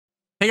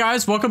Hey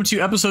guys, welcome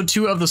to episode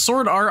 2 of the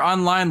Sword Art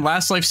Online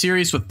Last Life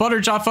series with Butter,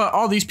 Jaffa,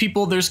 all these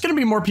people. There's going to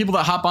be more people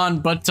that hop on,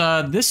 but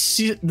this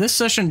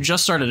session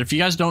just started. If you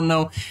guys don't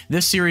know,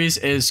 this series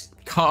is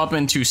cut up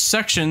into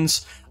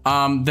sections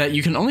that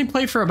you can only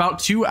play for about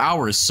 2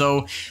 hours.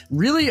 So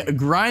really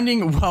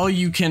grinding while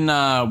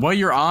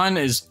you're on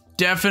is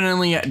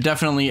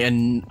definitely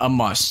a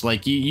must.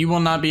 Like you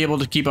will not be able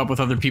to keep up with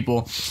other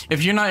people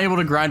if you're not able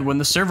to grind when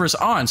the server's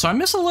on. So I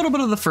missed a little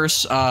bit of the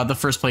first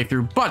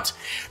playthrough, but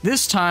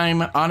this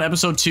time on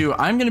episode 2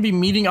 I'm going to be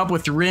meeting up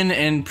with Rin,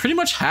 and pretty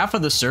much half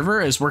of the server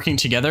is working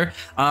together.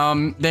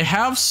 They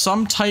have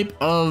some type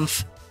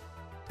of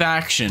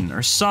faction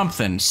or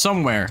something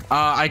somewhere.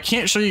 I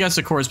can't show you guys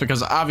the course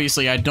because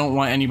obviously I don't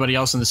want anybody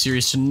else in the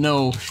series to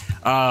know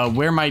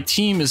where my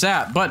team is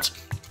at, but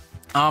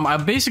I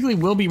basically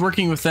will be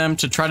working with them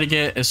to try to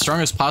get as strong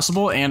as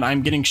possible, and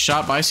I'm getting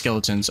shot by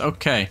skeletons.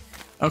 Okay,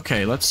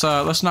 let's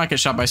not get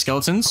shot by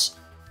skeletons.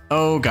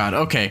 Oh god,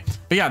 okay.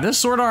 But yeah, this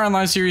Sword Art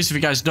Online series, if you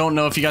guys don't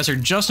know, if you guys are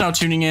just now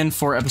tuning in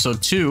for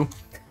episode 2,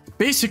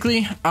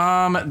 basically,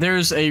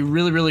 there's a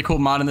really cool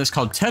mod in this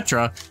called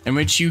Tetra, in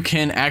which you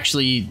can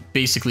actually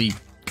basically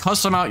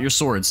custom out your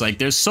swords. Like,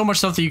 there's so much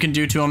stuff that you can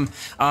do to them.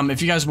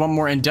 If you guys want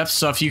more in-depth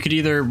stuff, you could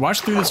either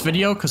watch through this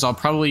video, because I'll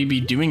probably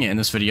be doing it in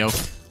this video,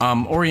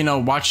 or, you know,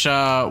 watch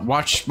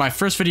my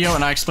first video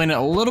and I explain it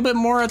a little bit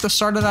more at the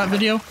start of that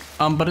video.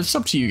 But it's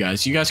up to you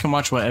guys. You guys can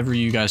watch whatever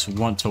you guys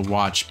want to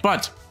watch.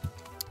 But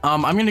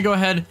I'm gonna go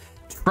ahead,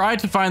 try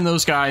to find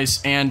those guys,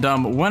 and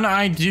when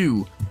I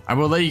do, I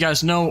will let you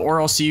guys know,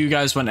 or I'll see you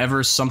guys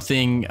whenever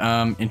something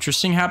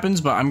interesting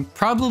happens. But I'm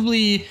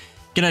probably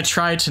gonna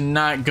try to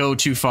not go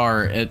too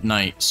far at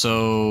night,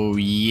 so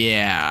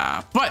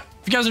yeah. But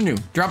if you guys are new,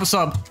 drop a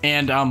sub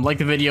and like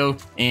the video,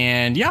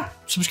 and yeah,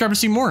 subscribe to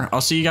see more.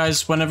 I'll see you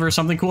guys whenever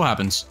something cool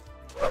happens.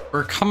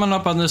 We're coming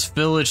up on this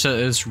village that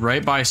is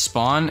right by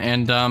spawn,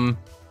 and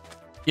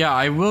yeah,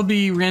 I will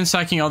be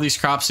ransacking all these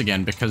crops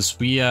again because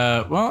we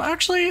well,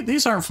 actually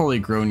these aren't fully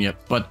grown yet,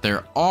 but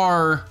there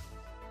are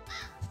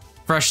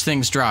fresh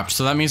things dropped,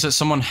 so that means that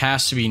someone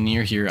has to be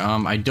near here.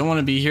 I don't want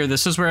to be here.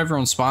 This is where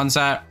everyone spawns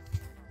at.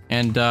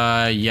 And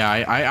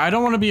yeah, I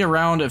don't want to be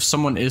around if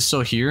someone is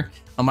still here.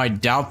 I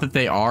doubt that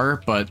they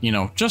are, but you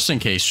know, just in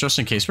case,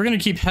 we're gonna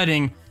keep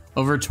heading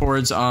over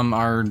towards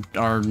our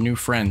new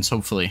friends,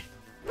 hopefully.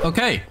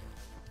 Okay,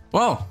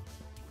 well,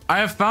 I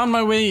have found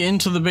my way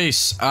into the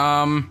base.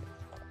 I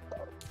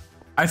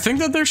think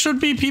that there should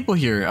be people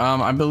here.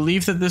 I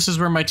believe that this is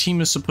where my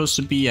team is supposed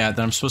to be at,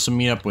 that I'm supposed to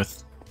meet up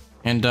with,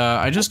 and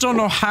I just don't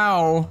know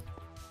how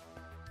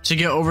to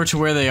get over to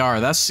where they are.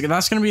 That's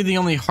gonna be the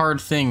only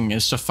hard thing,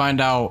 is to find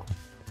out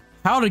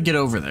how to get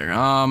over there.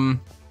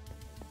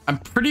 I'm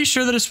pretty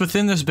sure that it's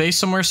within this base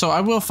somewhere, so I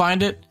will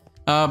find it.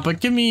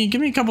 But give me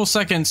a couple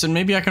seconds, and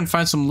maybe I can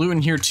find some loot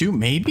in here too.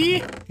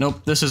 Maybe?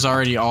 Nope, this is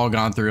already all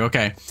gone through.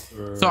 Okay,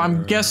 so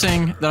I'm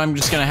guessing that I'm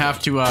just gonna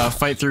have to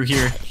fight through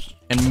here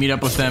and meet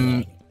up with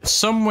them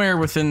somewhere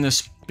within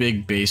this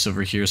big base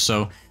over here.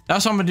 So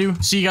that's what I'm gonna do.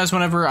 See you guys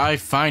whenever I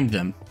find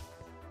them.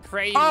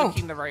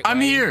 Looking the right I'm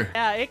way. here.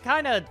 Yeah, it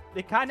kind of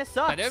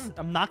sucks.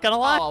 I'm not gonna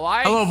lie. Oh,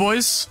 why? Hello,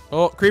 boys.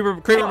 Oh, creeper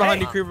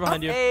behind you, creeper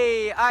behind you.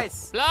 Hey,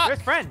 Ice. Block.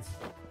 There's friends.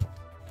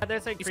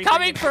 There's a He's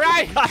coming for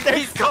Ice.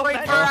 He's coming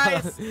for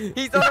Ice.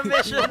 He's on a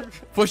mission.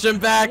 Push him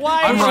back.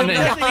 Why I'm are you running.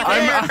 missing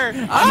I'm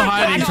there?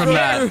 hiding from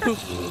that.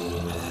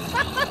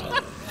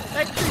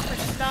 That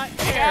creeper's not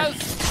care. Yes.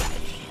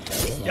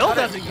 Still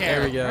doesn't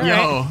care. There we go.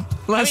 Yo,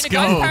 let's The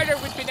go. gunpowder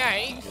would be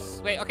nice.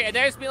 Wait, okay,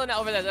 there's Melina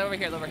over there. Over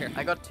here.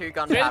 I got 2 There's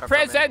gunpowder.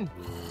 prison.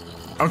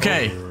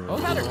 Okay.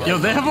 Yo,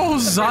 they have a whole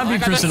zombie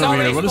prison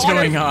over here. What is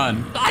going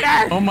on?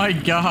 Oh my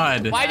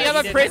god. Why do you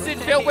have a prison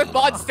filled with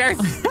monsters?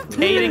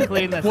 They didn't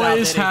clean this What out,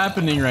 is did he?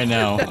 happening right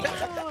now? You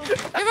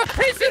have a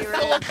prison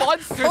full of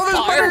monsters.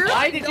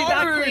 Why did you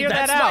not clear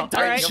that out?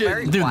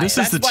 Dude, this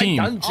is the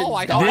team. Oh,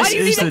 I know. This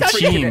is the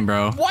team,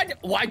 bro.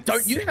 Why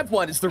don't you have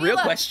one? Is the real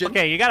question.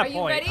 Okay, you got a Are you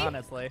point, ready?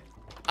 honestly.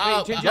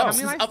 Up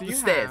the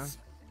stairs.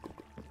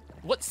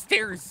 What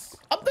stairs?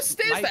 Up the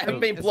stairs that have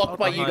been blocked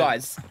by you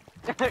guys.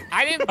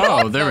 I didn't.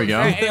 Oh, there we go.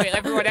 Right, anyway,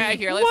 everyone out of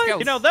here. Let's go.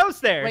 You know those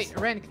stairs. Wait,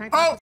 Ren, can I Oh,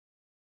 talk?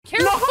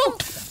 Careful.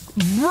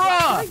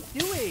 bruh!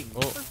 doing?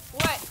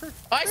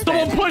 What?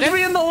 Someone pushed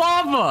me in the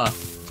lava.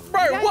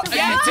 Bro, what are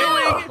you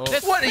doing? Oh.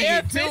 This What are you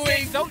fair doing?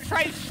 physics, don't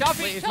try to shove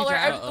each other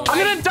out the I'm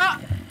way. gonna die.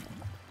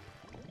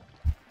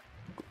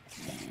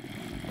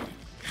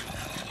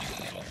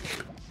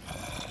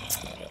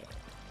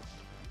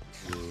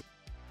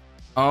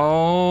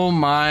 Oh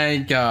my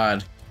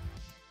god.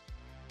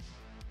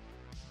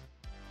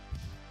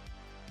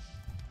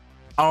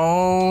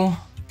 Oh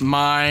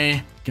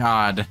my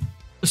god.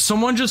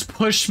 Someone just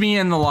pushed me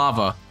in the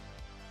lava.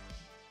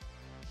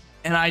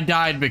 And I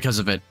died because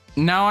of it.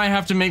 Now I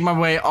have to make my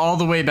way all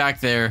the way back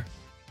there.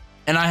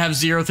 And I have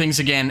 0 things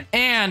again.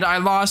 And I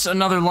lost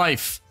another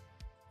life.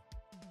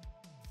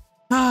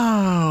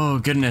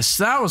 Oh, goodness.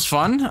 That was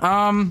fun.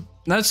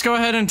 Let's go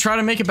ahead and try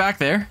to make it back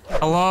there.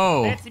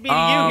 Hello. Fancy meeting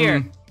you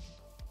here.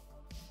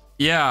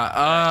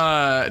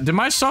 Yeah, did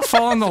my stuff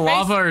fall in the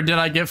lava or did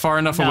I get far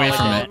enough away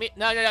from it?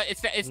 No,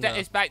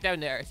 it's back down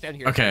there. It's down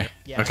here. Okay,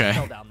 Yeah, okay. It's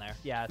still down there.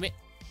 Yeah.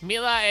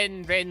 Mila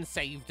and Ren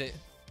saved it.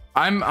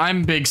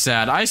 I'm big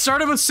sad. I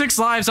started with 6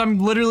 lives. I'm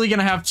literally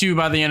gonna have 2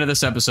 by the end of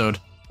this episode.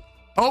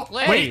 Oh,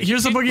 wait,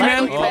 here's the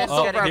boogeyman.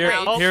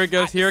 Here it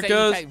goes. Here it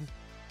goes.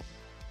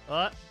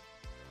 What?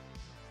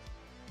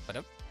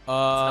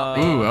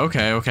 Ooh,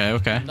 okay.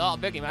 Not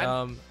a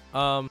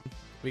boogeyman.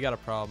 We got a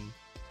problem.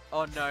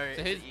 Oh no, is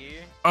it you?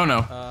 Oh no.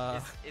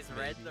 Is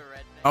red the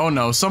red? Oh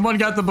no, someone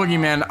got the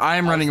boogeyman. I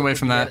am running away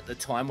from that. At the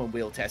time when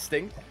we were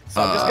testing,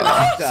 so I'm just gonna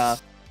have to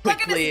quickly.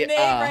 Look at his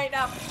name right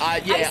now.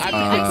 I'm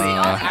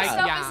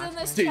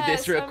quickly. Do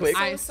this real quick.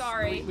 I'm so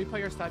sorry. We put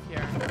your stuff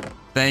here.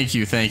 Thank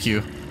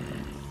you.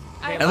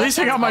 At least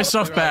I got my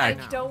stuff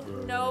back. I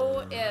don't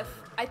know if.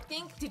 I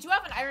think. Did you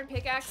have an iron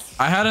pickaxe?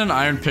 I had an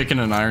iron pick and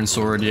an iron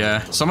sword.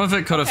 Yeah, some of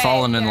it could have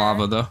fallen in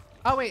lava though.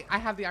 Oh wait, I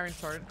have the iron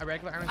sword, a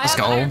regular iron sword. Let's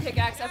go. I have an iron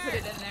pickaxe. I put it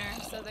in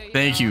there. So there you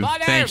Thank go. you.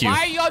 Thank you. Why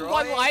are you on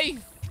 1 life?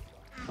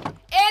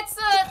 It's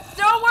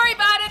don't worry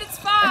about it. It's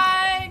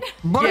fine.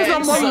 But Yeah, it's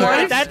on 1 so-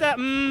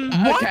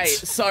 life. Okay,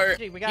 so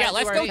Yeah,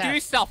 let's go do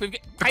stuff. We've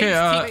got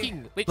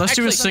Okay, let's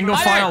do a single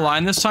file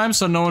line this time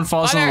so no one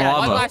falls in the One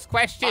lava. last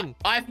question.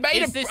 I've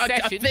made a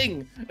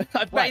thing.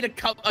 I've made a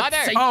couple.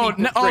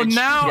 Oh,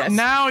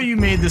 now you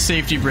made the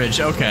safety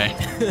bridge. Okay.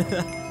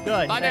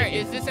 Good. Butter,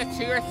 is this a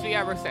 2 or 3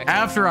 hour session?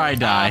 After I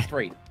die.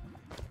 3.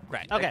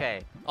 Right.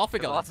 Okay. Off we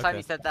go. Last time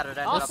you said that, it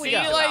ended I'll up see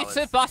being you 2 later,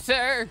 hours.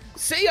 Butter.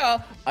 See ya.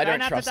 I don't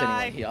not to trust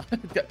die. anyone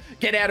here.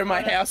 Get out of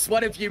my house.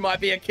 One of you might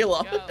be a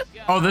killer.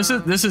 Oh, this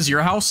is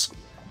your house?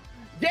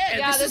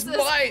 Yeah, this is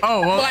my.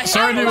 Oh well, my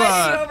sorry to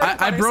house.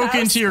 I broke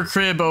into your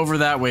crib over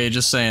that way.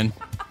 Just saying.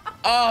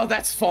 Oh,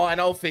 that's fine.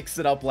 I'll fix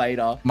it up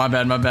later. My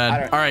bad.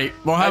 All right,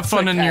 well have That's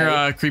fun in your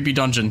okay. creepy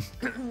dungeon.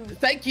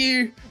 Thank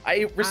you.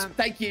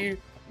 Thank you.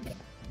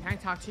 Can I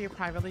talk to you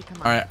privately?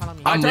 Come on, All right, follow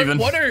me. I I'm don't leaving.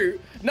 want to.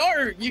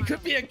 No, you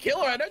could be a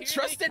killer. I don't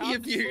trust any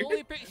of you.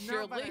 Slowly but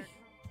surely.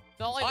 It's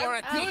not like we're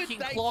I'm a good, ticking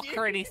thank clock you.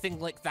 or anything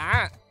like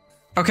that.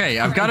 Okay,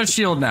 I've got a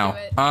shield now.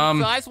 So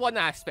that's one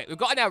aspect. We've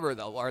got an hour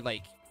though, or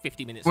like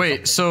 50 minutes. or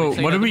Wait. something.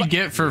 So what do we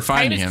get for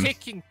finding Time is him?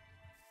 ticking.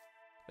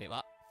 Wait,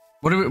 what?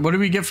 What do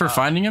we get for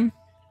finding him?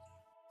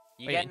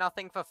 You get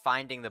nothing for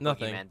finding the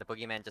Nothing. boogeyman. The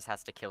boogeyman just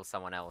has to kill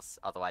someone else,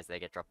 otherwise they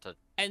get dropped to.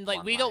 And like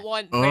 1 we life. don't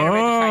want Red to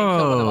try and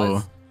kill one of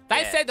us. Oh.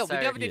 That Yeah, said though, so we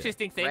do have an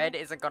interesting thing. Red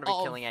isn't going to be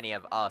of- killing any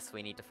of us.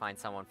 We need to find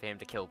someone for him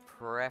to kill,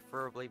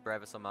 preferably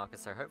Brevis or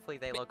Marcus. So hopefully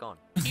they log on.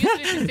 Here's the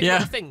interesting Yeah.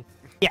 little thing.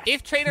 Yeah.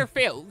 If Trainer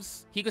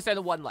fails, he goes down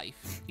to 1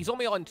 life. He's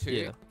only on 2,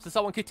 Yeah. so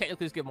someone could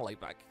technically just give him a life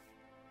back.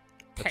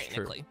 That's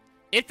true. Technically.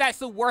 If that's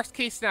the worst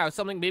case now,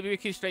 something maybe we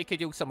could strike a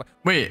deal somewhere.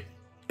 Wait,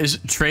 is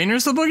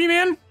Trainer's the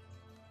boogeyman?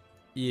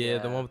 Yeah,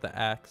 the one with the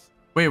axe.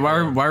 Wait, why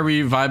are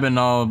we vibing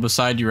all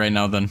beside you right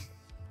now then?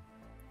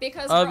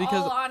 Because we're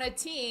because- all on a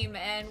team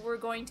and we're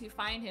going to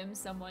find him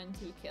someone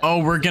to kill.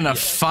 Oh, we're gonna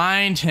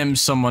find him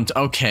someone to.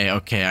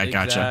 Okay, I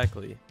gotcha.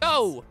 Exactly.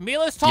 No!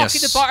 Mila's talking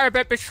Yes. to Butter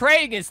about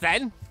betraying us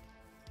then.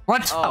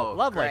 What? Oh,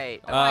 lovely.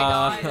 Great. Oh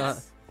my god.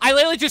 I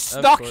literally just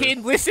Of snuck course.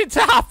 in, listened to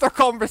half their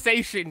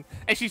conversation,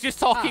 and she's just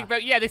talking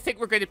about, yeah, they think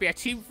we're going to be a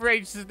team for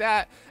ages and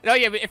that. And oh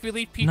yeah, but if we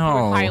leave people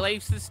No. with high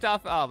lives and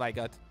stuff, oh my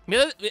god.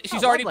 Mila,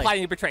 she's already lovely.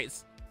 planning to betray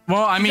us.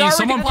 Well, I mean, already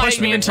someone pushed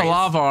playing me into with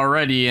lava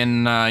already,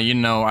 and you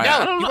know, I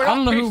No, you were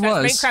don't not know who pushed,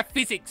 that's was. Minecraft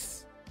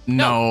physics.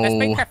 No. That's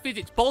Minecraft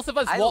physics. Both of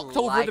us I walked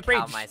over like the bridge.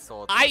 how my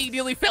sword I looks.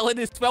 nearly fell in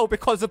as well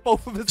because of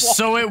both of us walking.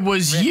 So it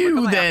was Rick, look you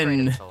at my then.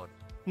 upgraded sword.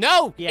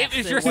 No, Yes, it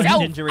was it was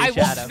yourself. Gingery I walked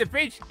Shadow. to the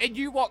bridge, and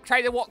you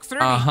tried to walk through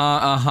me.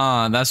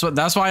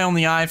 That's why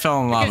only I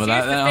fell in lava. Because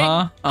here's the thing,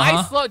 I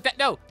Uh-huh. slowed down.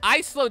 No,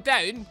 I slowed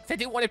down because I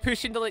didn't want to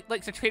push into like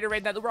the trader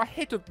around that were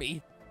ahead of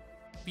me.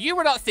 You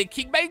were not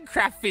thinking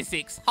Minecraft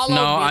physics. Hello,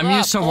 No, I'm Mila.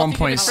 used to Plotting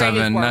 1.7.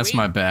 betrayers, were That's we?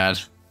 my bad.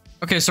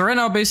 Okay, so right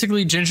now,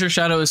 basically, Ginger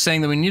Shadow is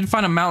saying that we need to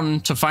find a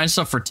mountain to find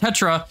stuff for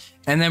Tetra,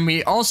 and then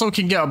we also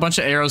can get a bunch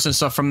of arrows and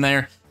stuff from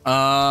there.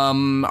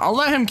 I'll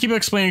let him keep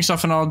explaining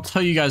stuff, and I'll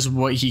tell you guys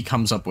what he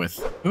comes up with.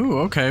 Ooh,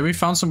 okay, we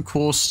found some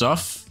cool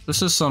stuff.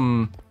 This is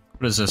some,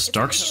 what is this,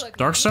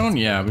 darkstone?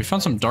 Yeah, we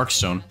found some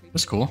darkstone.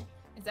 That's cool.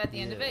 Is that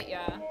the end of it?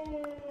 Yeah.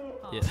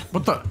 Yeah.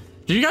 What the?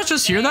 Did you guys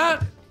just hear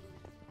that?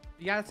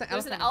 Yeah, it's an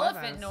There's an above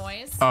elephant us.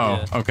 noise. Oh,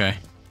 Yeah. okay.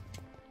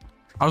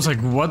 I was like,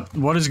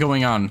 what is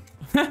going on?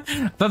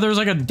 Thought there was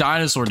like a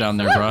dinosaur down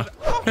there, bruh.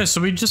 Okay, so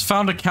we just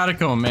found a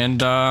catacomb, and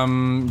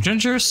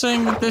Ginger's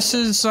saying that this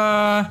is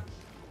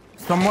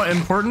somewhat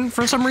important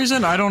for some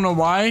reason. I don't know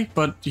why,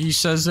 but he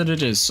says that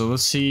it is. So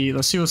let's see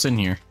what's in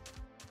here.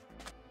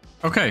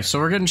 Okay, so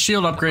we're getting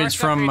shield upgrades First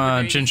from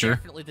upgrade is Ginger.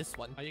 definitely this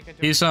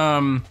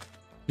one.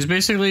 He's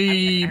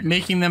basically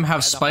making them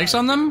have spikes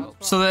on them,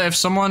 so that if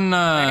someone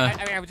I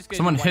was just gonna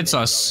someone do one hits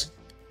minute, us,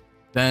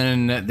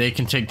 then they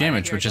can take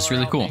damage, which is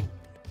really cool.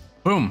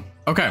 Boom.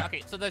 Okay.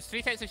 Okay, so there's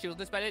 3 types of shield.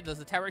 This bit, there's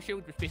the tower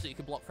shield, which basically you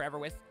can block forever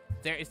with.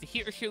 There is the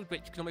heater shield,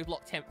 which can only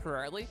block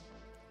temporarily.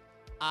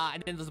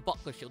 And then there's the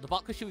buckler shield. The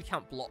buckler shield you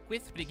can't block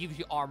with, but it gives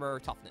you armor or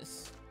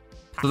toughness.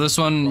 So this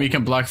one we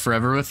can block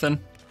forever with then?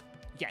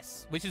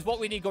 Yes, which is what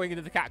we need going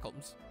into the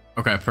catacombs.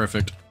 Okay,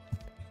 perfect.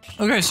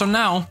 Okay, so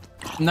now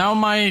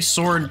my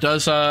sword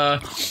does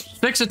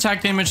 6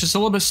 attack damage. It's a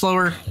little bit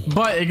slower,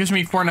 but it gives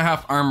me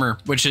 4.5 armor,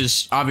 which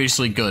is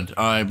obviously good.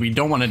 We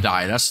don't want to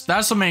die. That's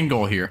the main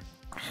goal here.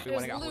 We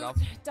want to There's get loot,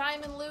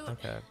 diamond loot,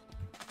 Okay.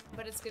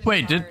 but it's gonna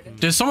Wait, be hard.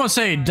 did someone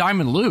say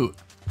diamond loot?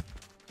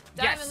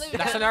 Diamond Yes, loot.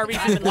 that's another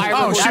reason why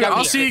Oh we're shit! going I'll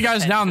here. see you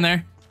guys down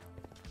there.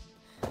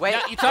 Wait,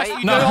 Yeah, you trust wait,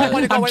 me? No, don't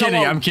wanna go I'm in kidding.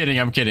 alone. I'm kidding.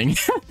 I'm kidding.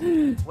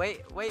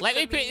 wait. Let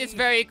me put this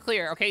very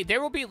clear, okay?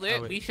 There will be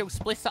loot. wait. We shall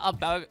split it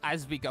about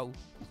as we go.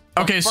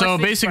 Okay, But so first things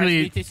first, we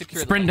basically, need to secure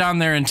the sprint place. down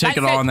there and take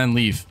it That's all, it. and then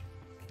leave.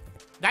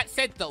 That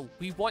said, though,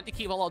 we want to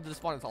keep a lot of the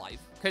spawners alive.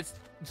 Because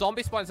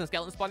zombie spawners and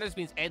skeleton spawners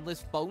means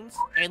endless bones,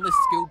 endless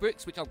skill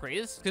books, which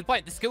upgrades. Good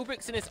point. The skill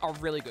books in this are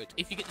really good.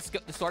 If you get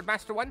the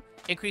Swordmaster one,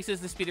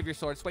 increases the speed of your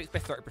sword swipes by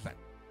 30%.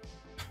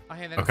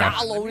 Okay, then Okay. That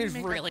let alone me is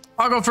make really...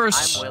 I'll go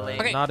first. I'm willing.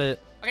 Okay. Not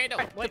it. Okay, no.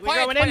 Wait, the we're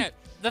point, going in?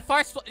 the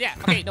first... Yeah,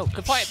 okay, no.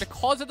 The point,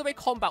 because of the way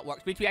combat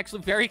works, we need to be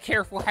actually very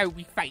careful how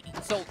we fight.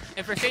 So,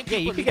 if we're saying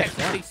people, we need to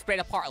actually spread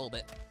apart a little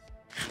bit.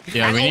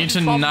 Yeah, we That need to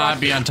always not problem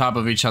be on top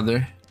of each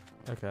other.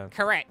 Okay.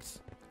 Correct.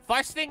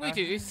 First thing we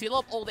do is seal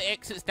up all the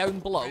exits down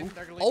below.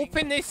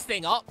 Open this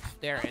thing up.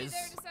 There it I'll be is.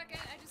 there in a second.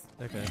 I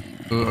just...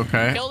 Okay. Ooh,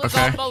 okay. Kill the Okay.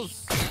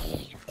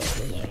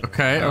 zombos.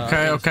 Okay. just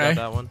got Okay.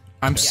 That one.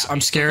 I'm Yeah, I'm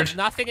so scared. there's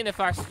nothing in the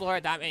first floor.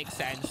 That makes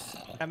sense.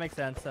 That makes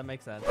sense. That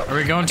makes sense. Are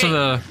we going to Okay,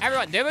 the?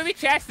 everyone, there will be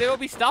chests, there will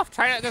be stuff.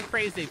 Try not to go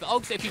crazy. But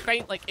also, if you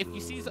find, like, if you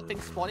see something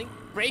spawning,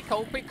 break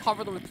open,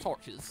 cover them with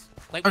torches.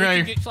 Like, we Okay.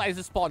 can utilize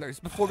the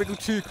spawners before we go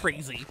too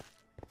crazy.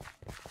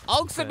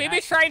 Also, maybe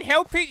try and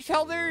help each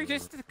other.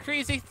 Just a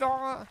crazy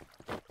thought.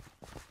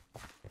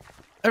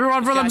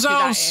 Everyone for Gotta do that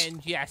themselves.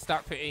 And yeah,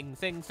 start putting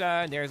things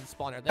down. There's a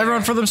spawner there.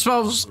 Everyone for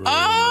themselves.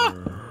 Ah!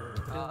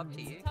 Up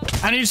to you.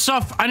 I need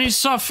stuff. I need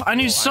stuff. I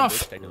need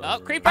stuff. Oh,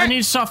 creeper! I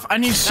need stuff. I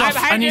need stuff.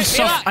 I need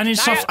stuff. I need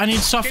stuff. I need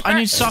stuff. I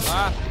need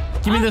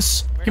stuff. Give me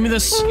this. Give me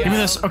this. Give me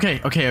this.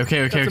 Okay. Okay.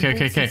 Okay. Okay. Okay.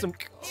 Okay. Okay. You're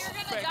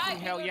gonna die.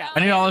 Hell yeah. I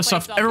need all this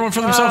stuff. Everyone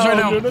for themselves right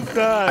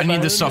now. I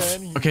need this stuff.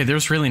 Okay.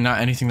 There's really not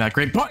anything that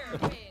great, but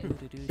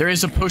there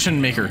is a potion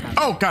maker.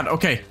 Oh God.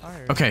 Okay.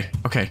 Okay.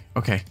 Okay.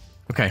 Okay.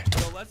 Okay.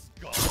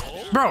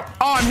 Bro.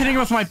 Oh, I'm hitting him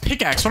with my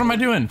pickaxe. What am I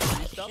doing?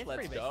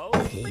 Let's go.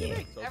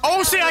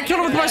 Oh, see, I killed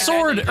him with my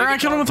sword, or I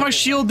killed him with my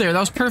shield there. That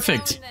was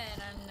perfect. And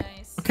then I'm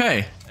nice.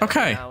 Okay.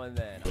 Okay. Now and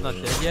then. I'm not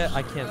dead yet.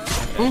 I can't.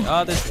 Okay.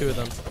 Oh, there's 2 of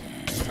them.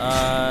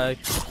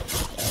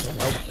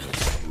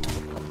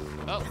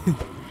 Oh.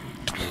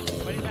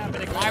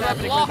 I'm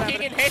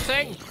blocking and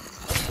hitting.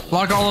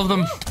 Block all of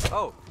them.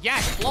 Oh,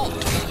 Yes, block.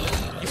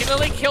 You can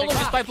only kill them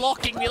just by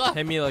blocking, Mila.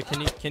 Hey Mila,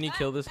 can you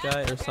kill this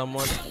guy or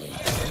someone?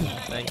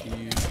 Thank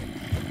you.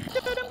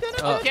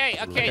 Oh, Okay,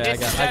 okay, okay,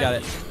 this I got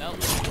it. No.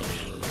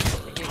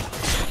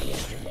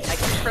 I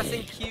keep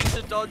pressing Q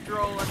to dodge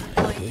roll. I've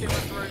been playing too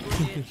much Rogue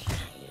Legion.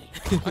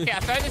 Okay, I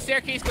found the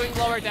staircase going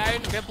lower down.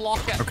 I'm gonna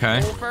block it Okay.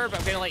 over, but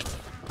I'm gonna like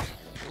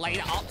light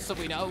it up so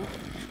we know.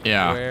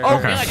 Yeah. Where? Oh,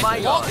 Okay. Mila, just my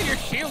block God. with your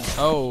shield.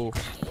 Oh.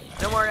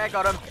 Don't worry, I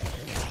got him.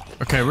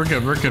 Okay, we're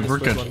good. We're good. We're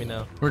Just let me good.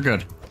 know. We're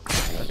good.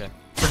 Okay.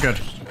 We're good.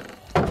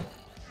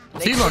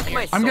 They See, look, took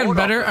my I'm getting sword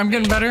better. off of I'm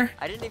getting me. better.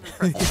 I didn't even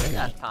press it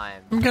that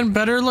time. I'm getting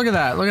better. Look at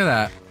that. Look at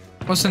that.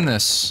 What's in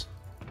this?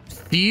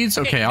 Seeds?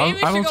 Okay, maybe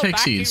we I should will go take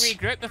back seeds. and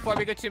regroup before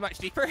we go too much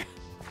deeper.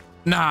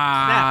 Nah,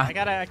 Nah. I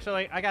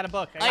got a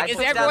book. Like, is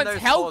took down everyone's those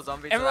health? four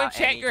zombies Everyone without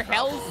check any your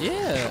trouble. health.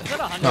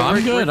 Yeah. No,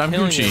 I'm good. I'm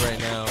killing Gucci. it right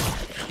now.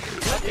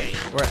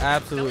 We're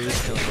absolutely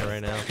killing it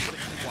right now.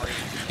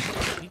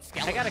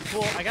 I got a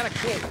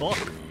cool book.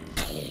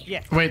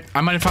 Yeah. Wait,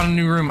 I might have found a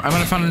new room. I might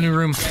have found a new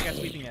room. I got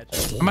sweeping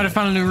edge. I might have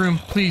found a new room.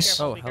 Please.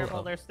 Oh, Be careful.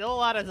 hello. There's still a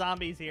lot of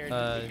zombies here.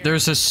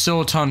 There's a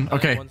still a ton.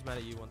 Okay. One's mad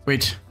at you, one's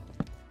Wait.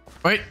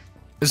 Wait.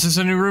 Is this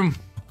a new room?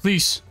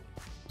 Please.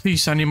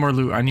 Please, I need more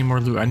loot. I need more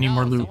loot. I need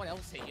more loot. Someone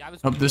else hit you. I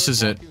was Nope, this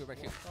is it.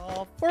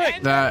 Oh,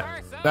 frick.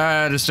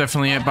 That is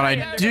definitely it, but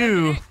I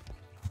do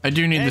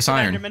need this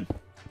iron.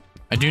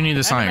 I do need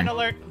this Enderman iron.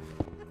 alert.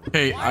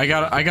 Okay, I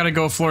gotta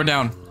go floor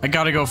down. I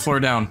gotta go floor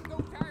down.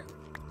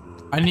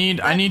 I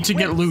need to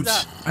get loot.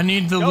 I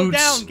need the Go loot.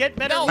 down. Get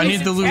better. No, I need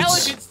it's the loots.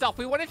 intelligent stuff.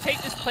 We want to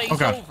take this place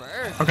Okay.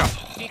 over. Okay.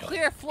 You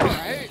clear a floor out,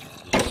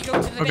 and you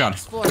go to the Oh god.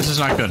 next floor. This is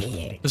not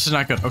good. This is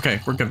not good. Okay,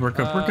 we're good. We're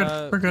good. We're good.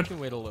 We're We good. can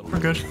wait a little. We're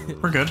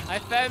good. We're good. I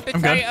found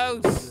I'm good.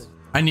 potatoes.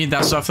 I need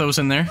that stuff that was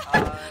in there.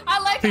 I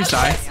like Please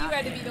how die. Jess, you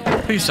had to be the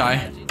one. Please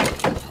die.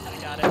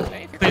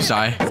 Please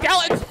die.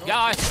 Skeletons!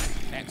 Yes!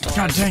 Excellent.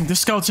 God dang, this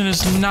skeleton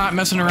is not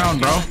messing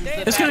around, bro.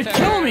 It's gonna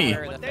kill me.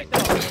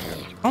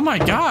 Oh my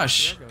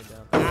gosh.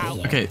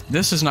 Okay,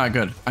 this is not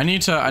good. I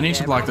need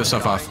to block this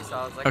stuff off. So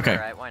I was like, Okay.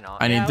 alright, why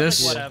not? I need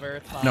this. Whatever.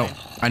 It's fine. No,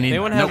 I need.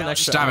 Anyone have an Nope.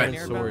 extra Stop iron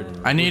it. sword?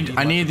 I need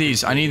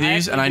these. I need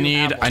these, and I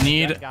need the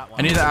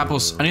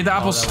apples. I need the Oh,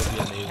 apples. that would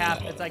be amazing.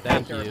 Half, it's like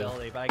Thank half you.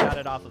 durability, but I got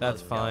it off of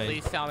That's those fine.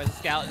 Please tell me the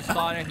skeleton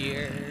spawner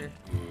here.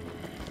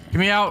 Get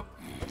me out.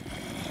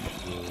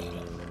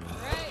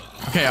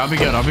 Okay, I'll be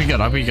good. I'll be good.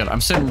 I'll be good.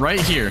 I'm sitting right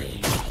here.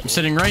 I'm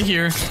sitting right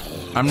here.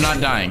 I'm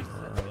not dying.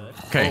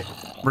 Okay,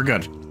 we're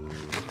good.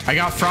 I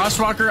got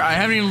Frostwalker. I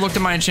haven't even looked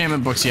at my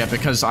enchantment books yet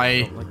because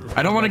I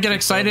don't want to get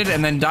excited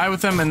and then die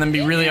with them and then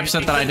be really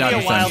upset that I died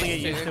with It'll be a while to them. get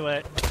used to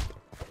it.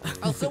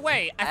 Oh, so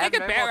wait, I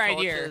think a better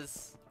idea.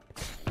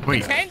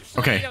 Wait. Potentially,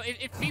 Okay. you know,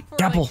 if people are,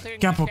 Gapple, like, clearing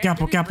gapple, the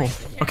gapple, territory,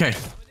 gapple. Okay.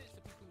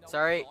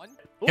 Sorry.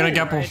 Get a Ooh,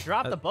 gapple. it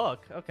dropped the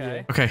book.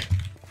 Okay. Okay.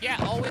 Yeah,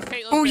 always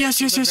take those Oh, bits yes,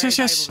 from yes, the yes, very yes,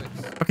 yes.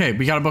 valuable bits. Okay,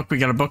 we got a book, we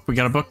got a book, we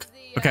got a book.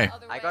 Okay.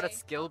 I got a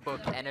skill book,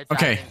 energizing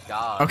Okay.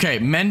 guard. Okay,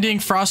 mending,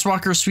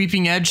 Frostwalker,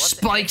 sweeping edge, What's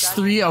spikes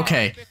energizing 3. guard?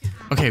 Okay.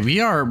 Okay, we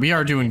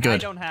are doing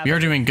good. don't have We are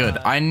it. doing good.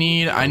 I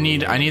need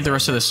the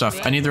rest of this stuff.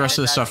 I need the rest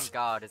of this Energizing stuff.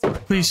 guard is what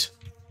it's Please.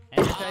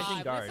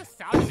 Energizing guard. That's a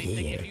sound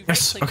thing. If you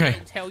Yes, right-click okay. it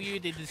and tell you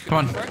the Come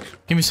on. description for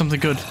it. Give me something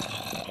good.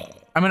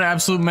 I'm an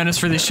absolute menace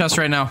for these chests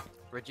right now.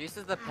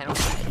 reduces the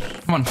penalty.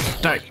 Come on.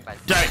 Die.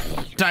 Die.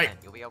 Die.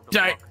 You'll be able to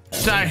Die.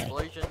 block Die.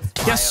 explosions,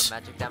 fire, Yes.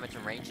 magic damage,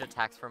 and ranged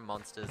attacks from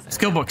monsters. and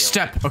Skill book, deal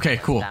step. Okay,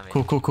 less cool. damage.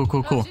 Cool, cool, cool, cool,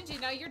 Oh, cool.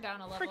 Gingy, now you're down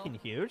a level. Freaking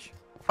huge.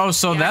 Oh,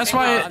 so Yeah, that's I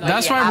why know,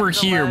 that's you why have we're to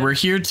here. learn- We're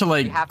here to You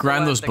like have to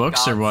grind learn those the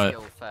books or guard what?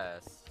 skill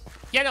first.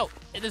 Yeah, no,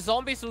 the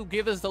zombies will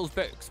give us those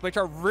books, which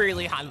are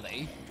really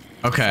handy.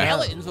 Okay.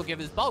 Skeletons will give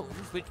us bones,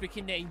 which we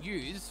can then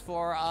use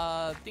for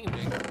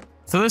thingamajig.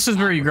 So this is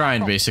where you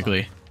grind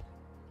basically.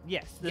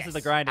 Yes, this is the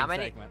Yes. grinding How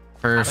many- segment.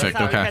 Perfect. That's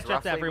how we Okay. catch up to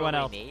Roughly everyone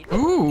what else. we need.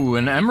 Ooh,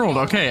 an emerald.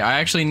 Okay,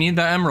 I actually need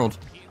that emerald.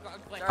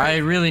 I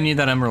really need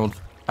that emerald.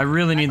 I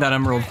really need that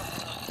emerald.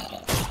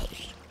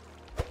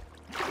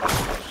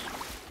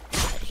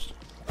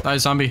 Die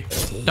zombie.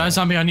 Die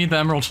zombie, I need the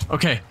emerald.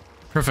 Okay.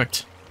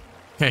 Perfect.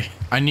 Okay,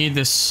 I need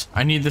this.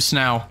 I need this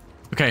now.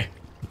 Okay.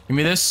 Give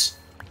me this.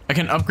 I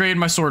can upgrade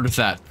my sword with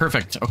that.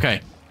 Perfect.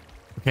 Okay.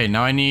 Okay,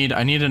 now I need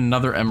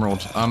another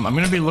emerald. I'm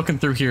gonna be looking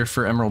through here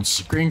for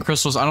emeralds. Green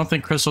crystals. I don't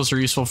think crystals are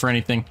useful for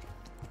anything.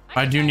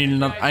 I do need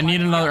another. I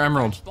need another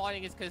emerald.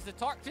 Spawning is because the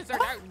torches are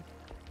down.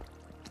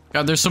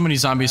 God, there's so many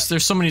zombies.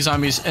 There's so many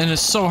zombies, and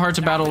it's so hard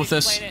to battle with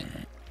this. Explain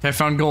it. Okay, I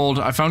found gold.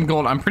 I found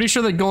gold. I'm pretty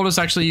sure that gold is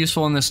actually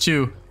useful in this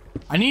too.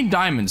 I need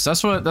diamonds.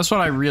 That's what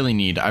I really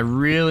need. I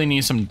really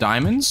need some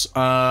diamonds.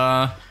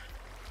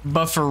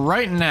 But for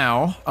right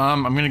now,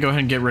 I'm gonna go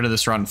ahead and get rid of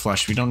this rotten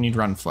flesh. We don't need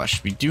rotten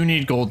flesh. We do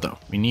need gold though.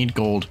 We need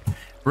gold.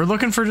 We're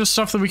looking for just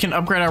stuff that we can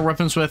upgrade our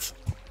weapons with.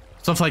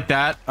 Stuff like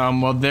that.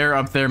 Well, they're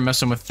up there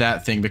messing with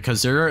that thing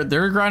because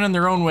they're grinding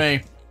their own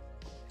way.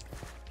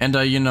 And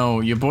you know,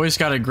 your boy's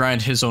gotta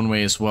grind his own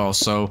way as well.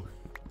 So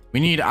we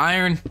need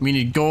iron, we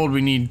need gold,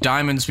 we need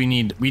diamonds, we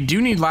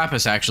do need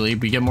lapis actually.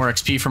 We get more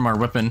XP from our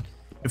weapon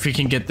if we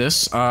can get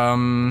this.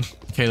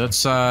 Okay,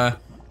 let's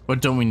what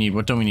don't we need?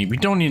 What don't we need? We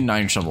don't need an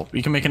iron shovel.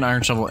 We can make an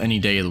iron shovel any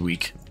day of the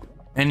week.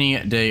 Any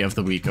day of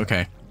the week.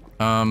 Okay.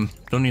 Don't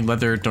need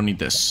leather, don't need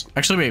this.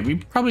 Actually, wait, we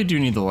probably do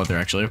need the leather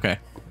actually. Okay.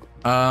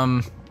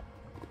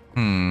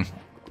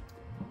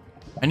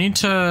 I need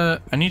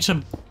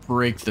to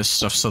break this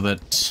stuff so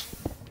that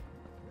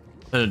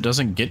it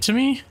doesn't get to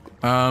me.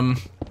 I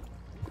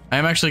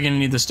am actually gonna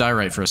need this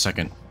diorite for a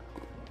second.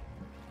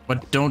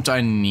 What don't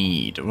I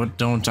need? What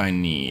don't I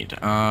need?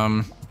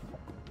 I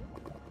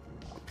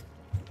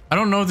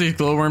don't know what these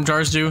glowworm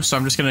jars do, so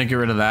I'm just gonna get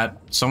rid of that.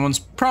 Someone's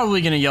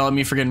probably gonna yell at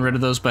me for getting rid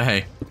of those, but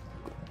hey,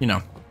 you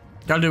know,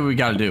 gotta do what we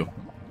gotta do.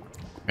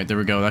 Right, there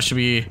we go. That should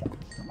be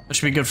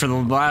good for the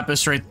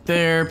lapis right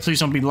there. Please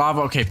don't be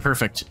lava. Okay,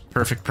 perfect.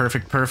 Perfect,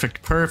 perfect,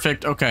 perfect,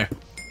 perfect. Okay.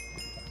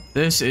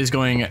 This is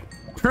going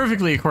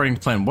perfectly according to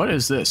plan. What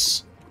is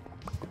this?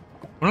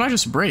 What did I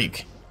just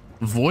break?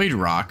 Void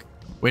rock?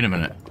 Wait a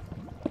minute.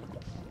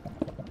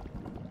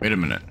 Wait a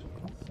minute.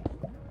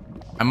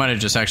 I might have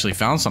just actually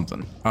found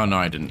something. Oh, no,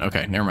 I didn't.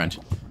 Okay, never mind.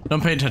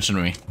 Don't pay attention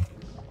to me.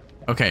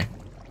 Okay.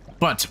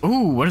 But,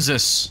 ooh, what is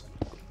this?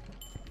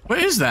 What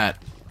is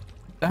that?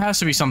 That has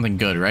to be something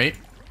good, right?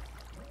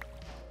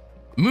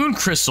 Moon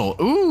crystal.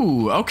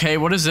 Ooh, okay,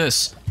 what is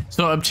this?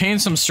 So obtain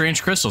some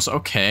strange crystals.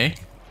 Okay.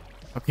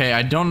 Okay,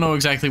 I don't know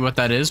exactly what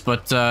that is,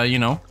 but you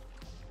know,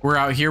 we're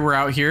out here, we're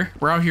out here.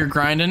 We're out here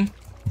grinding.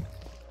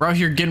 We're out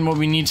here getting what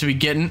we need to be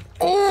getting.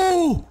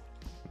 Oh!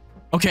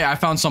 Okay, I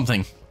found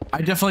something. I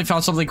definitely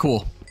found something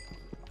cool.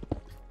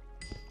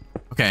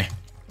 Okay,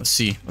 let's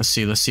see. Let's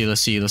see, let's see,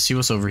 let's see. Let's see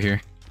what's over here.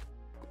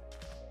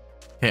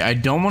 Okay, I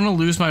don't want to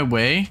lose my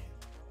way,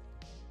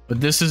 but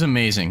this is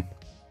amazing.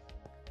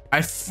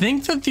 I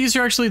think that these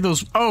are actually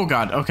those. Oh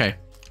god, okay.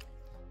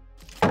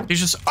 These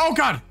just. Oh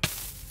god!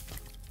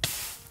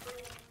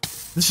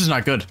 This is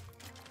not good.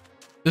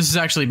 This is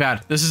actually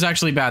bad. This is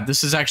actually bad.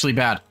 This is actually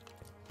bad.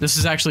 This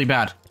is actually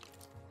bad.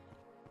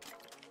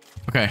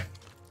 Okay.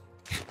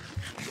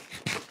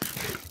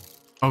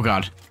 Oh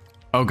god.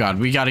 Oh god,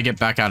 we gotta get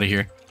back out of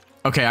here.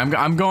 Okay,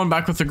 I'm going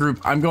back with the group.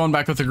 I'm going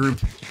back with the group.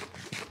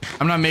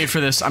 I'm not made for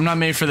this. I'm not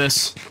made for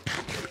this.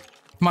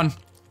 Come on.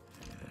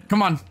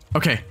 Come on.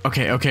 Okay,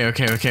 okay, okay,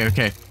 okay, okay,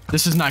 okay.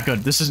 This is not good.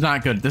 This is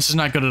not good. This is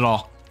not good at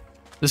all.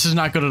 This is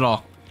not good at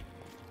all.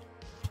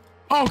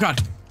 Oh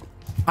god.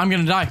 I'm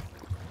gonna die.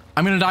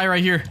 I'm gonna die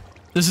right here.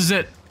 This is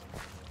it.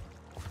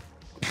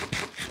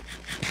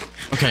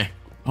 Okay.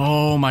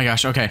 Oh my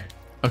gosh. Okay.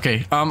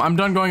 Okay. I'm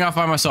done going off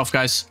by myself,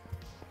 guys.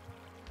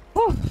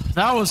 Whew.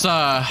 That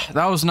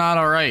was not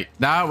all right.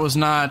 That was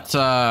not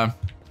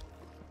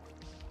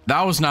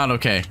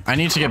okay. I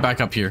need to get back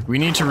up here. We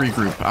need to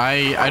regroup.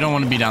 I don't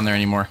want to be down there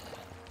anymore.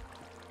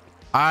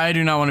 I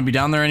do not want to be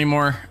down there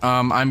anymore.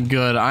 I'm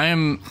good.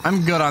 I'm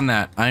good on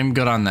that. I'm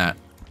good on that.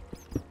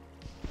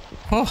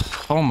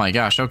 Oh my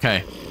gosh.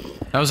 Okay.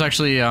 That was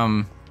actually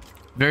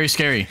very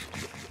scary.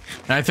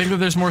 And I think that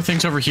there's more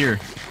things over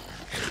here.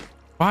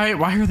 Why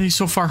are they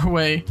so far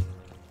away?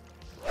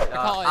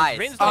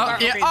 Ice.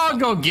 Yeah, I'll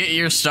go get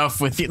your stuff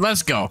with you.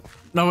 Let's go.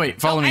 No, wait,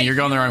 follow me. You're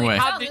going the wrong way.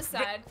 On this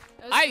side.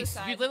 Ice,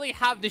 you literally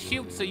have the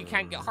shield so you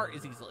can't get hurt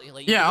as easily.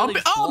 Like, Yeah,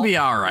 I'll be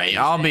all right.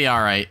 I'll be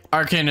all right.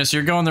 Arcanus,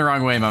 you're going the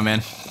wrong way, my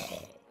man.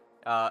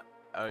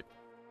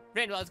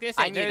 Randall, I was gonna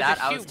say, I knew there's that.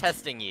 a I was shield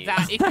testing you.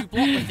 that if you block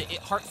with it, it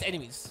hurts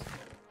enemies.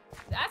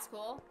 That's cool.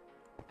 All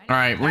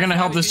right, we're gonna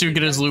help this dude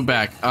get his loot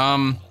back.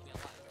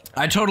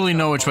 I totally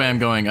know which way I'm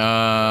going.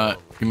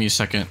 Give me a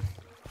second.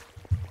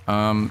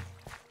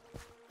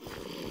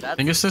 I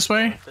think it's this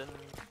way.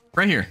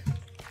 Right here.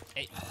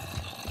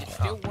 It's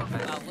still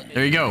working out.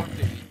 There you go.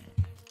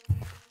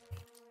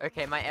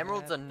 Okay, my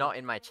emeralds are not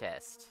in my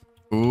chest.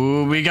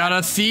 Ooh, we got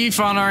a thief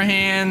on our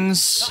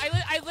hands. No,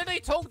 I literally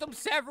told them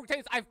several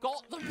times, I've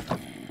got them.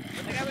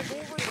 Like, I went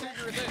over to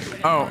your thing,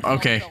 and Oh,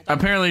 okay.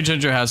 Apparently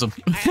Ginger has them.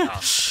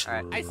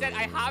 Alright. I said,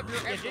 I have your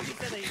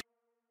emeralds.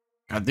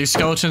 God, these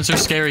skeletons are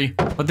scary,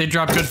 but they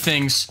drop good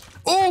things.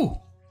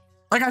 Oh,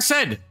 like I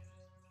said.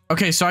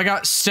 Okay, so I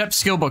got step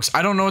skill books.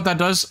 I don't know what that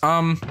does.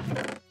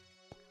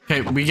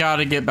 Okay, we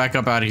gotta get back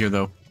up out of here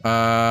though.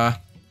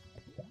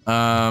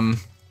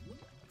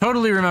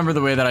 Totally remember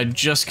the way that I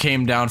just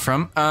came down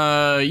from.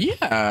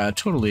 Yeah,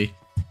 totally.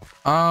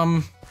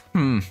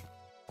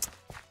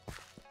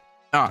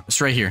 Ah,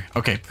 it's right here.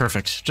 Okay,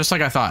 perfect. Just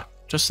like I thought.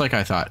 Just like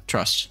I thought.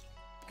 Trust.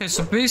 Okay,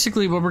 so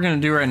basically what we're gonna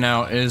do right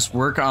now is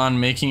work on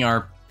making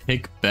our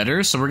pick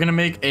better. So we're gonna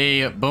make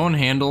a bone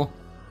handle.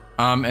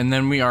 And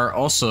then we are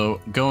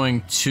also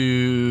going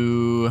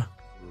to...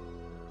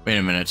 Wait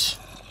a minute.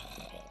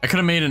 I could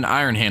have made an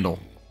iron handle.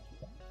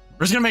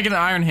 We're just gonna make it an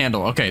iron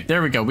handle. Okay,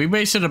 there we go. We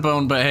wasted a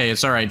bone, but hey,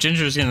 it's all right.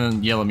 Ginger's gonna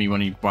yell at me when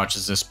he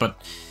watches this, but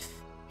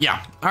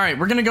yeah. All right,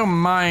 we're gonna go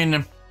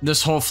mine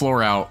this whole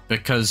floor out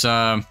because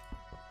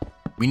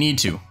we need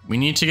to. We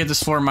need to get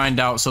this floor mined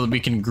out so that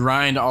we can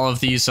grind all of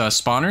these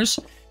spawners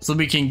so that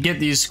we can get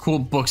these cool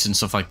books and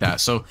stuff like that.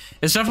 So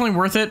it's definitely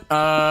worth it.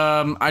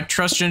 I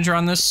trust Ginger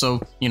on this,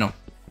 so you know.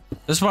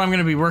 This is what I'm going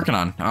to be working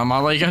on.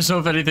 I'll let you guys know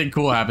if anything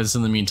cool happens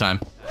in the meantime.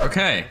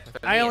 Okay.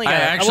 I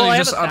actually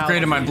just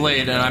upgraded my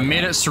blade and I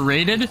made it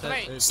serrated.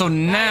 So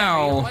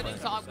now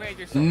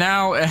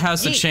it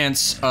has the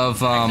chance of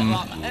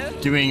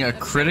doing a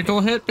critical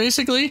hit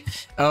basically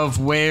of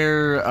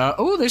where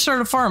oh, they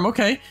started a farm.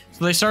 Okay.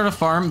 So they started a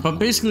farm, but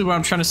basically what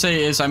I'm trying to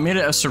say is I made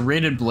it a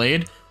serrated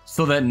blade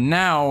so that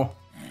now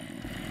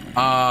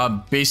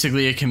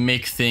basically it can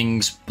make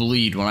things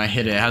bleed when I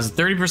hit it. It has a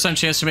 30%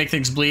 chance to make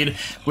things bleed,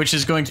 which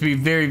is going to be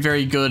very,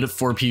 very good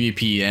for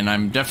PvP, and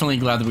I'm definitely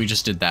glad that we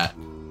just did that.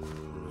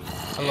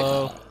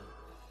 Hello.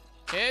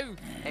 Ew.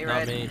 Hey, Not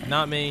Red. me.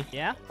 Not me.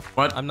 Yeah?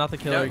 What? I'm not the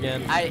killer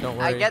again. Don't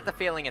worry. I get the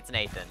feeling it's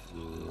Nathan.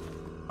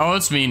 Oh,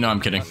 it's me. No,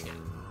 I'm kidding.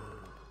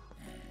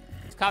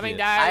 It's coming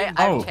down.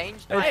 I've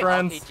changed my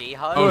friends. RPG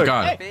HUD. Oh,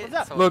 God. a bit,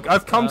 so Look,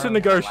 I've come to it's-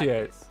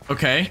 negotiate.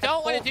 Okay.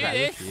 Don't want to do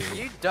this.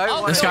 You don't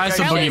want This to guy's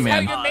the negotiate boogeyman.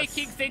 with You're us.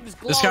 making things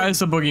glow. This guy is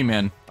the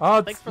boogeyman.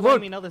 Thanks for letting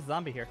Look, me know there's a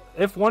zombie here.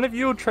 if one of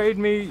you will trade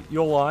me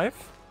your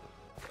life,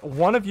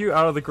 one of you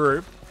out of the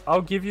group,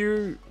 I'll give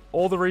you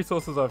all the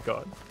resources I've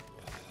got.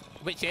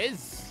 Which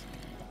is?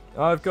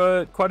 I've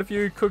got quite a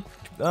few cooked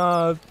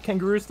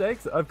kangaroo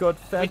steaks. I've got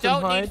We phantom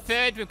don't hide. need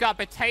food. We've got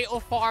a potato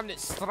farm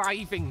that's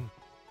thriving.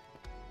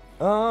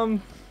 How What is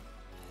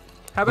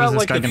about this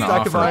like guy a gonna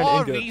stack of offer? iron More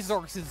ingots?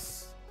 resources.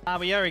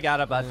 We already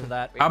got a bunch of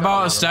that. How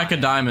about a stack of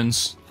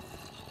diamonds?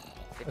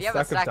 If you have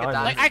a stack of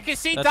diamonds, Like, I can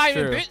see That's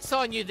diamond true. boots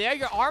on you there.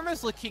 Your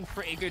armor's looking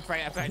pretty good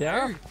right about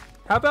Yeah. now.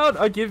 How about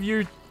I give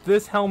you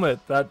this helmet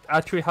that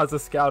actually has a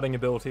scouting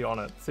ability on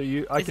it, so I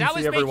Is can that see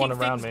what's everyone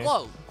making around things me.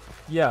 glow?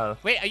 Yeah.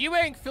 Wait, are you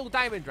wearing full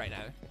diamond right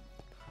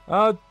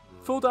now?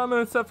 Full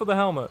diamond except for the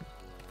helmet.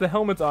 The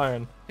helmet's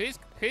iron.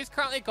 Who's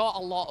currently got a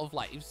lot of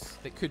lives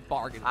that could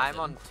bargain with I'm him?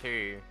 on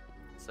 2.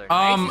 So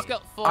Icy's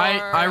got 4,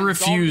 I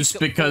refuse Zombie's got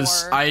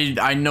because 4.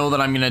 I know that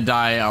I'm gonna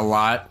die a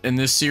lot in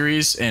this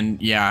series,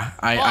 and yeah,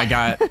 I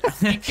got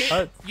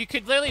You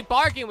could literally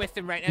bargain with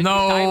him right now. with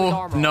diamond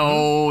armor.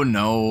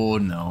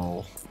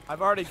 no.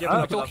 I've already given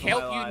up It'll enough of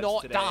help my you lives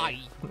not today.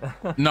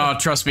 die. No,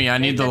 trust me, I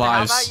need the How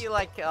lives. about you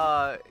like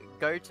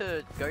go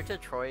to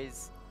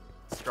Troy's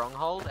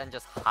stronghold and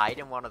just hide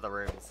in one of the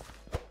rooms?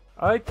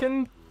 I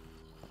can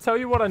tell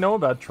you what I know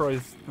about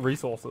Troy's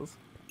resources.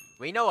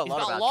 We know a He's lot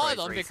got a about lot of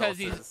Troy's them because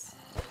resources.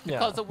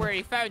 because of where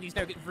he found, he's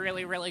now getting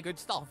really, really good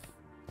stuff.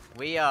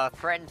 We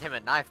threatened him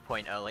at knife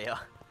point earlier.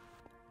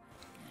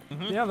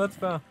 Yeah, that's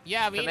fair.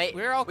 Yeah, I To mean, make-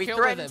 we're all we killed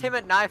with threatened him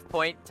at knife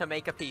point to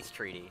make a peace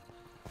treaty.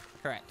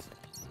 Correct.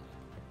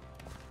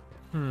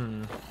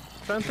 Trying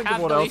to think Have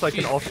of what no else I can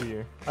issues. offer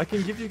you. I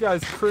can give you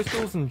guys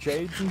crystals and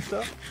jades and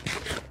stuff.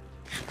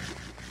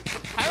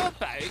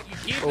 about you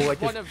give Or me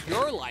like one if- of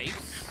your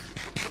lives,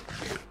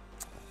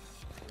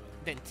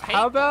 then take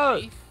How about-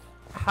 the life,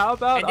 How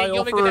about and then I you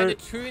only go down offer?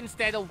 to 2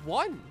 instead of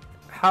 1.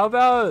 How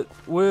about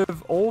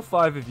with all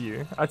 5 of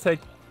you, I take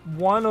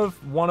one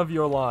of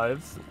your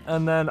lives,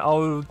 and then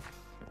I'll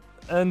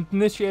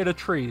initiate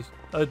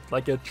a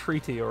like a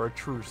treaty or a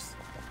truce.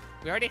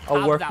 We already I'll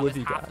have work that with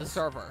with you half the guys.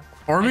 server.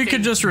 Or I we think-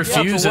 could just Yeah, refuse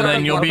but and what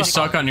then if- you'll what be if-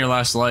 stuck on your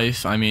last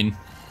life. I mean,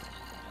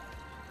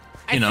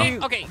 I know.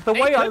 think, okay, The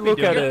way I Nathan, look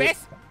at your it-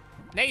 best-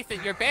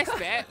 Nathan, your best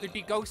bet would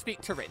be go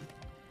speak to Rin.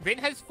 Rin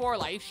has 4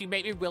 lives. She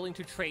might be willing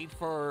to trade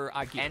for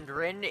a gear. And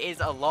Rin is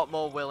a lot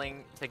more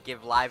willing to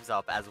give lives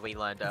up, as we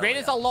learned earlier. Rin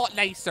is a lot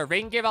nicer.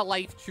 Rin gave a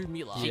life to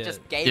Mila. She Yeah.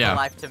 just gave Yeah. a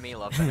life to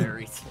Mila for no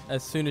reason.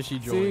 As soon as she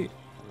See, joined.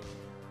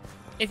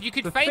 If you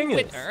could The find thing is-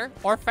 Winter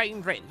or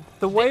find Rin,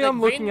 the way like, I'm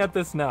looking Rin- at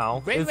this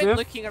now Rin is when if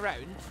looking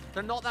around,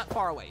 they're not that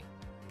far away.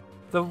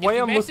 the way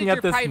you I'm looking message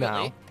at this her now.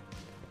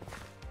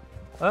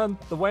 privately-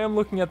 The way I'm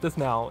looking at this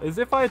now is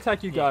if I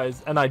attack you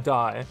guys and I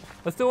die,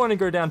 I still want to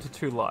go down to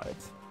 2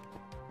 lives.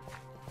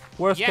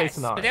 Worst case Yes,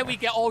 scenario. but then we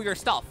get all your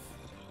stuff.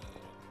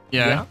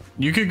 yeah, Yeah.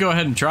 you could go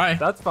ahead and try.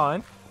 That's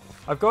fine.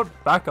 I've got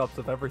backups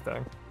of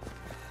everything.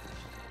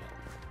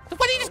 So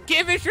why don't you just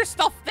give us your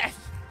stuff then?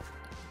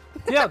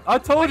 Yeah, I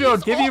told you you I'd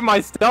just give you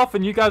my stuff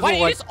and you guys Why were don't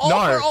you like, just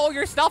offer no. all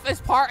your stuff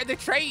as part of the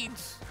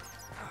trades?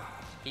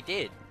 He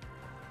did.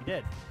 You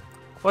did.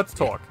 Let's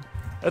talk.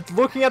 It's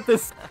looking at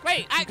this.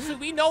 Wait, actually,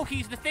 we know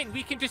he's the thing.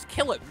 We can just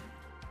kill him.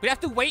 We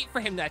have to wait for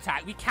him to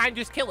attack. We can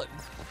just kill him.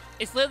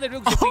 It's literally the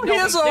rules. If we Oh, know he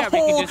has he's a there, we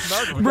whole, can just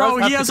murder him. bro. You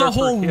guys He have has to a go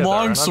through whole here, though, and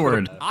I'm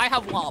longsword. gonna- I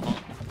have lava.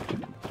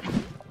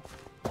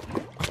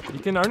 You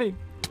can only.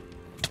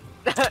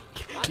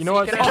 You know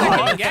what? He can Oh,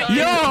 only- yeah.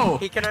 Yo,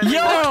 He can only-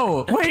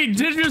 yo, wait,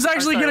 Dinger's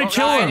actually sorry, gonna what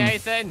kill Bye, him.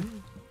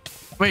 Nathan.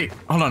 Wait,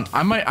 hold on.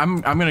 I'm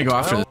gonna go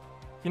after Well, this.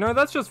 You know,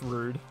 that's just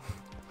rude.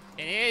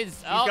 It is.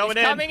 Oh, going he's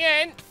in. coming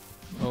in.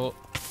 Oh,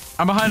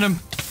 I'm behind him.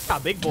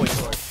 Got big boy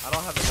sword. I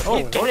don't have a Oh,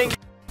 He's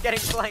getting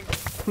flanked.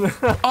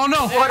 Oh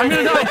no, I'm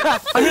gonna die.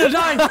 I'm gonna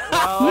die.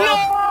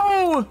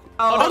 No!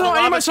 Oh no,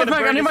 I need my stuff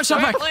back. I need my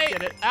stuff back.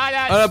 Quickly.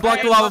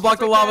 block the lava, block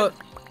the lava.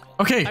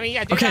 Okay. I mean,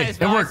 yeah, do okay. that as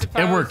It well, I worked. It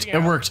suppose, worked. yeah.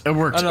 It worked. It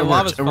worked. Oh, no, It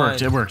lava's worked. It worked.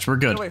 fine. It worked. We're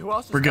good. Wait, who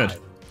else We're good.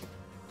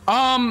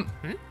 died?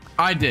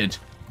 I did.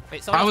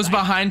 Wait, I was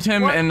behind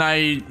him What? and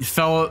I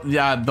fell.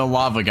 Yeah, the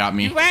lava got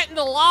me. You went in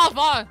the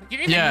lava. You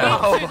didn't Yeah.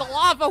 go through the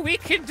lava.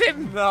 Weakened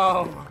him.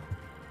 No.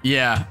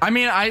 Yeah. I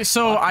mean, I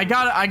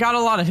got a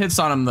lot of hits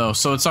on him though,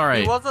 so it's all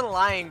right. He wasn't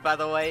lying, by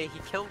the way. He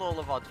killed all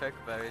of our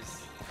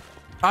chocobos.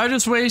 I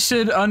just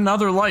wasted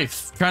another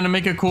life trying to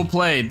make a cool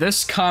play.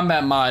 This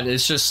combat mod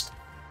is just,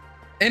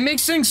 it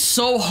makes things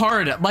so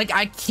hard. Like,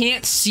 I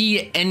can't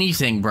see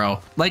anything, bro.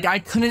 Like, I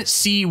couldn't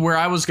see where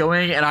I was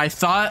going, and I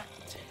thought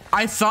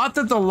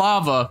that the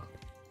lava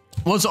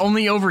was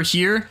only over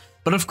here,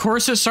 but of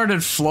course it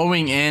started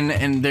flowing in,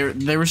 and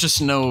there was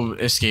just no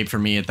escape for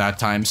me at that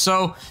time.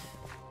 So,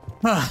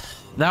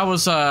 that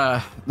was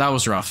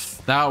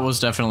rough. That was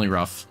definitely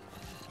rough.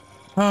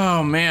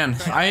 Oh man,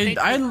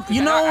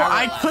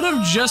 I could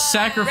have just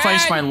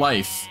sacrificed my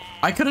life.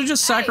 I could have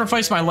just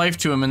sacrificed my life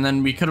to him, and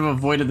then we could have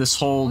avoided this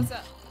whole What's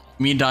up?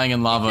 me dying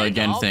in lava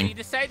again You thing.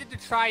 decided to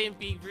try and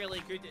be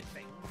really good at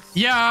things.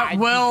 Yeah, And you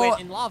well,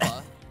 went in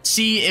lava.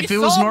 see, if You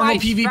it was saw normal my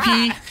PvP,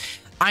 strat.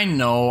 I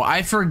know.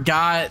 I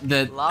forgot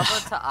that.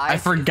 Lava to ice. I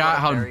forgot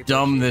how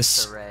dumb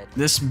this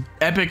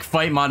epic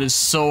fight mod is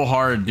so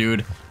hard,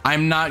 dude.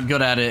 I'm not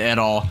good at it at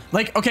all.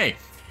 Like, okay,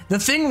 the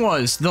thing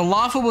was, the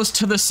lava was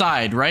to the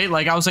side, right?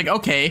 Like, I was like,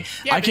 okay,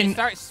 Yeah, I but can. it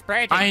starts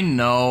spreading. I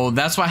know,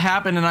 that's what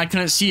happened, and I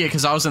couldn't see it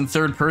because I was in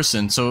third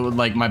person, so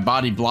like my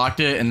body blocked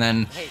it, and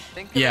then. Hey,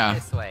 think of Yeah. it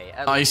this way.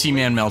 At Icy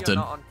Man least melted. You're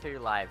not on 2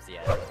 lives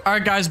yet. All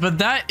right, guys, but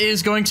that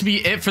is going to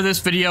be it for this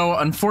video.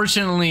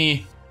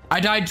 Unfortunately, I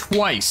died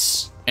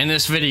twice in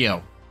this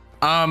video.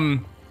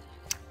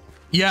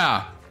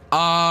 Yeah.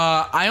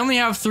 I only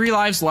have 3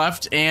 lives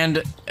left,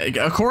 and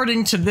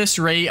according to this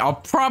rate, I'll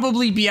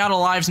probably be out of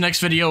lives next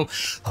video.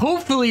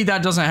 Hopefully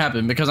that doesn't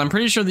happen, because I'm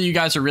pretty sure that you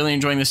guys are really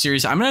enjoying this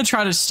series. I'm going to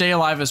try to stay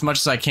alive as much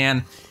as I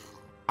can.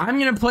 I'm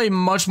going to play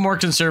much more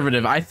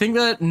conservative. I think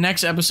that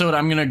next episode,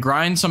 I'm going to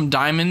grind some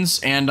diamonds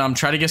and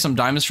try to get some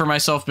diamonds for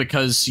myself,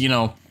 because, you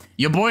know,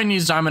 your boy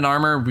needs diamond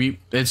armor.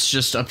 It's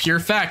just a pure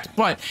fact.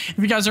 But if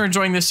you guys are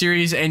enjoying this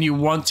series and you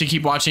want to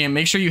keep watching it,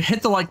 make sure you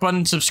hit the like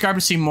button, subscribe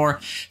to see more.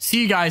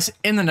 See you guys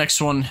in the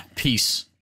next one. Peace.